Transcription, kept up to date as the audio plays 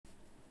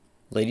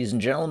Ladies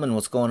and gentlemen,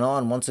 what's going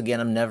on? Once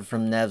again, I'm Nev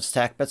from Nev's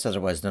Tech Bits,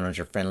 otherwise known as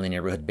your friendly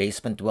neighborhood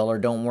basement dweller.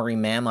 Don't worry,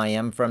 ma'am, I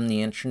am from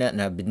the internet, and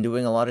I've been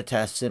doing a lot of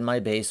tests in my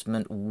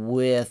basement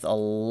with a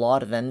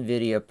lot of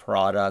Nvidia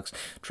products,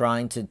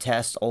 trying to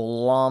test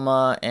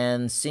Ollamma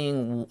and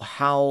seeing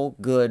how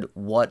good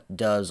what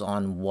does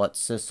on what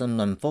system.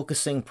 I'm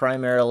focusing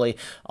primarily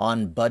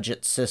on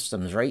budget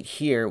systems. Right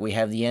here, we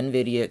have the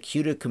Nvidia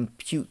CUDA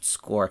compute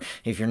score.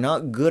 If you're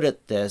not good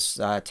at this,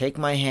 take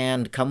my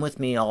hand, come with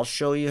me, I'll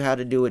show you how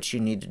to do what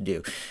you need to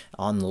do.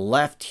 On the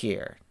left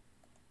here,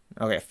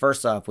 okay,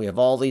 first off, we have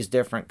all these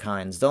different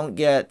kinds. Don't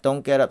get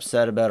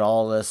upset about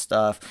all this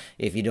stuff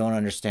if you don't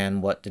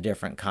understand what the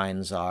different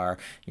kinds are.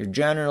 You're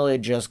generally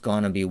just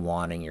going to be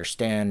wanting your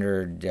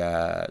standard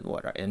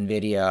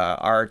Nvidia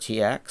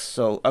RTX.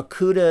 So a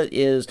CUDA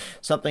is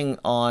something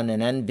on an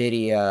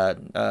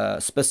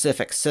Nvidia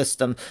specific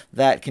system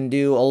that can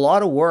do a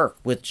lot of work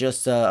with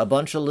just a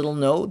bunch of little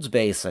nodes,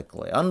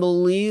 basically.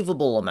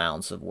 Unbelievable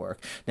amounts of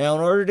work. Now,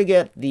 in order to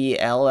get the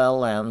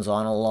LLMs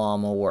on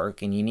Ollamma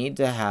working, you need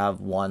to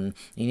have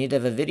you need to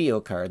have a video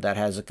card that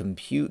has a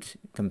compute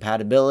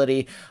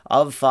compatibility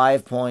of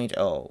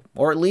 5.0,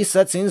 or at least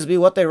that seems to be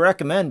what they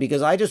recommend,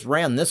 because I just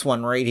ran this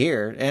one right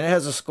here and it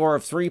has a score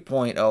of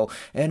 3.0,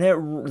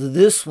 and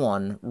this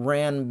one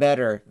ran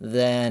better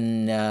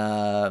than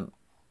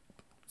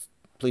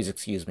please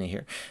excuse me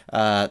here,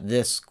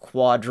 this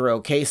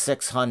Quadro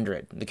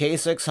K600. The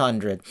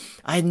K600,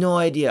 I had no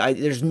idea.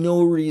 There's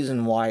no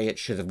reason why it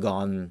should have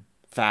gone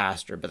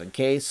faster, but the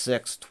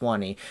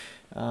K620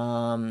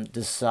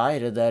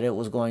 decided that it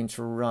was going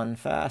to run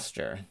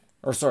faster.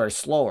 Or sorry,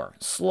 slower.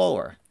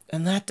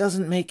 And that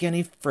doesn't make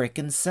any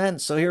freaking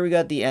sense. So here we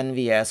got the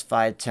NVS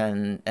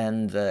 510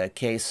 and the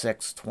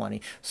K620.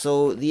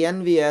 So the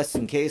NVS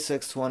and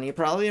K620, you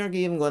probably aren't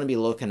even going to be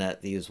looking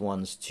at these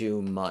ones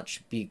too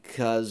much,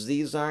 because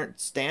these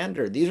aren't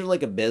standard. These are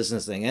like a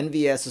business thing.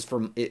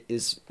 NVS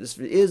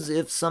is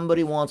if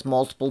somebody wants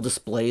multiple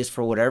displays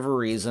for whatever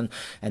reason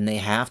and they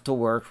have to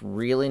work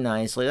really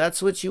nicely.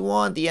 That's what you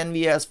want. The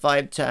NVS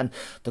 510,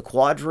 the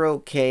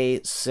Quadro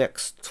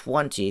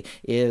K620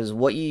 is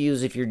what you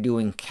use if you're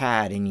doing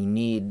CAD and you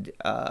need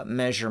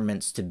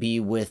measurements to be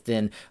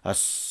within a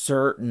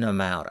certain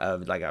amount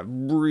of, like a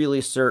really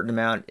certain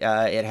amount.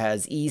 It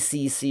has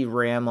ECC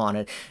RAM on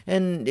it,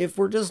 and if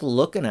we're just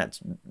looking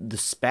at the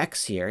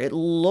specs here, it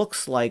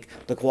looks like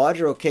the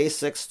Quadro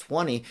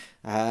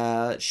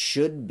K620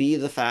 should be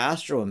the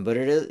faster one, but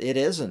it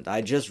isn't.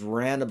 I just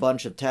ran a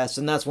bunch of tests,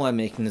 and that's why I'm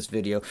making this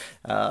video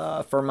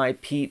for my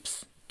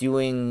peeps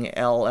doing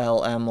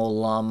LLM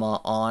Ollamma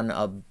on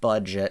a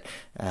budget.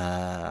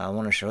 I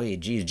want to show you,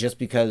 geez, just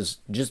because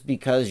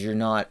you're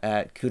not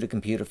at CUDA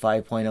Computer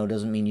 5.0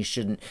 doesn't mean you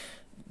shouldn't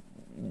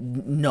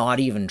not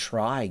even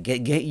try.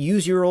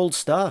 Use your old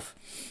stuff.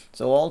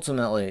 So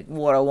ultimately,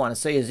 what I want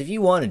to say is, if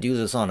you want to do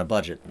this on a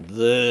budget,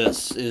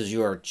 this is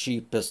your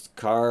cheapest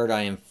card.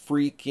 I am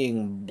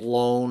freaking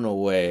blown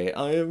away.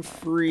 I am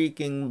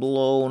freaking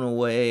blown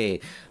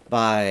away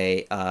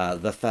by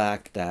the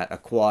fact that a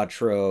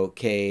Quadro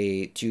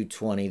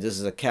K220, this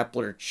is a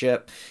Kepler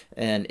chip,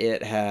 and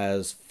it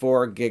has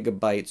 4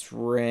 gigabytes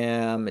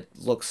RAM. It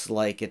looks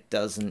like it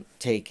doesn't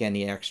take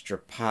any extra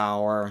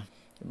power.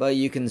 But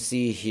you can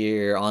see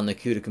here on the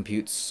CUDA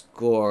compute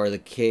score, the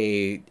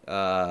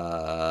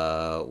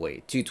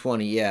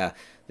K220, yeah,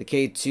 the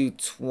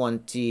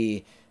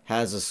K220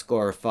 has a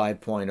score of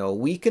 5.0.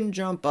 We can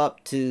jump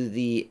up to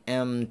the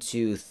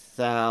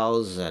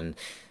M2000,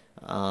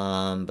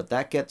 but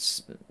that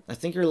gets, I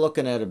think you're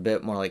looking at a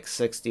bit more like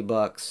 60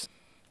 bucks.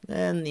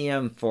 And the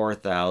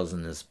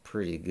M4000 is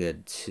pretty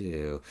good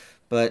too.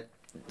 But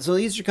so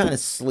these are kind of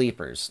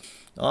sleepers.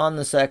 On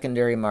the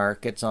secondary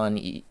markets, on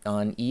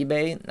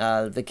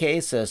eBay, the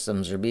K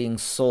systems are being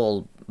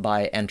sold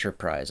by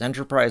Enterprise.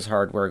 Enterprise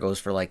hardware goes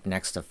for like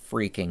next to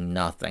freaking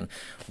nothing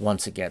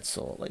once it gets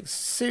sold. Like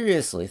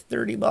seriously,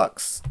 30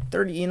 bucks.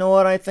 30, you know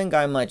what? I think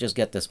I might just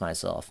get this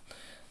myself.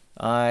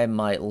 I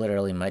might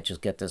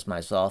just get this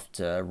myself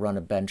to run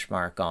a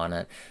benchmark on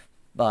it.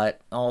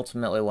 But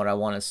ultimately, what I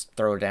want to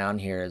throw down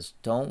here is,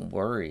 don't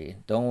worry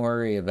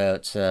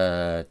about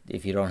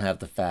if you don't have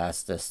the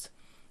fastest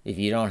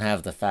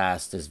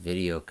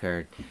video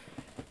card,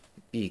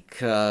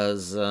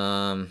 because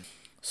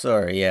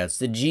sorry, yeah, it's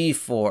the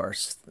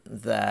GeForce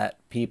that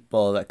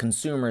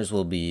consumers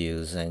will be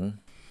using.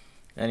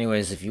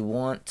 Anyways, if you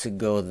want to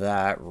go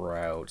that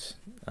route,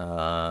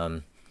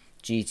 GTX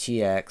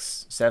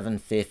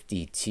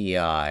 750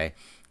 Ti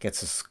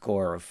gets a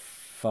score of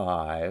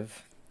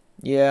 5.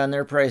 Yeah, and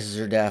their prices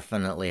are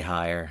definitely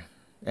higher.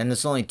 And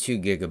it's only 2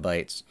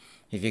 gigabytes.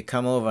 If you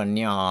come over,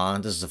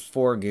 this is a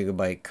 4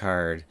 gigabyte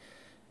card.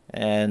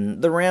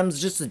 And the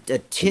RAM's just a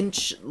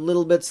tinch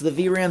little bit. So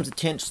the VRAM's a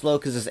tinch slow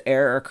because it's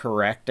error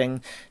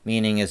correcting,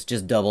 meaning it's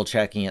just double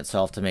checking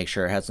itself to make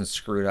sure it hasn't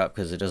screwed up,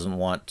 because it doesn't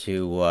want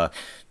to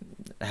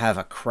have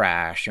a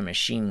crash, a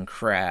machine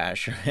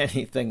crash, or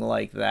anything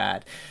like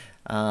that.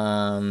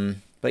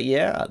 But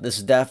yeah, this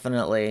is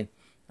definitely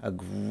a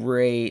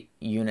great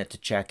unit to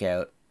check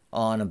out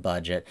on a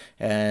budget.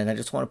 And I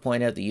just want to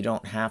point out that you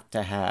don't have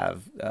to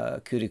have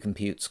a CUDA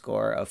compute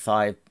score of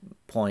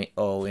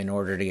 5.0 in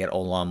order to get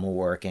Ollamma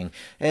working,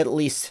 at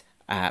least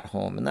at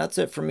home. And that's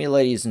it for me,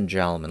 ladies and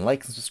gentlemen.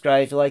 Like and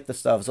subscribe if you like the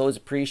stuff. It's always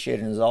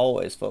appreciated. And as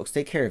always, folks,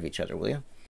 take care of each other, will you?